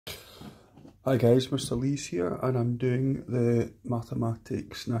Hi guys, Mr. Lees here, and I'm doing the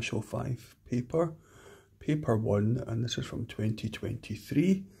Mathematics National 5 paper 1, and this is from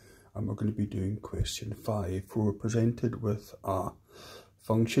 2023, and we're going to be doing question 5, where we're presented with a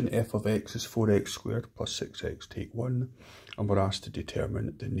function f of x is 4x squared plus 6x take 1, and we're asked to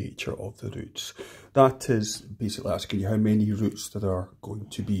determine the nature of the roots. That is basically asking you how many roots there are going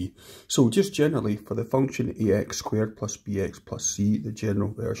to be. So just generally, for the function ax squared plus bx plus c, the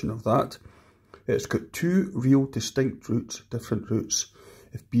general version of that, it's got two real distinct roots, different roots,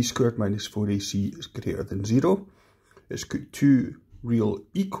 if b squared minus 4ac is greater than 0. It's got two real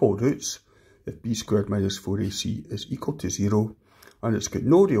equal roots, if b squared minus 4ac is equal to 0. And it's got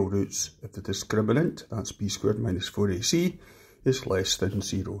no real roots if the discriminant, that's b squared minus 4ac, is less than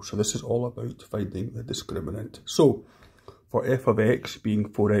 0. So this is all about finding the discriminant. So for f of x being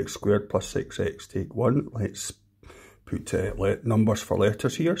 4x squared plus 6x take 1, let's put numbers for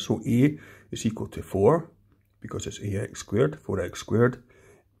letters here. So a is equal to 4 because it's ax squared, 4x squared.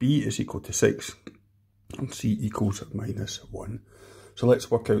 B is equal to 6 and c equals minus 1. So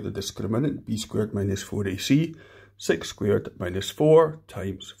let's work out the discriminant. B squared minus 4ac, 6 squared minus 4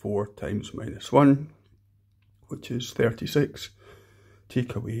 times minus 1, which is 36.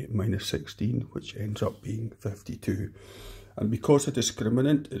 Take away minus 16, which ends up being 52. And because the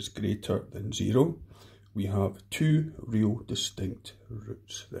discriminant is greater than 0, we have two real distinct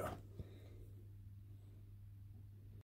roots there.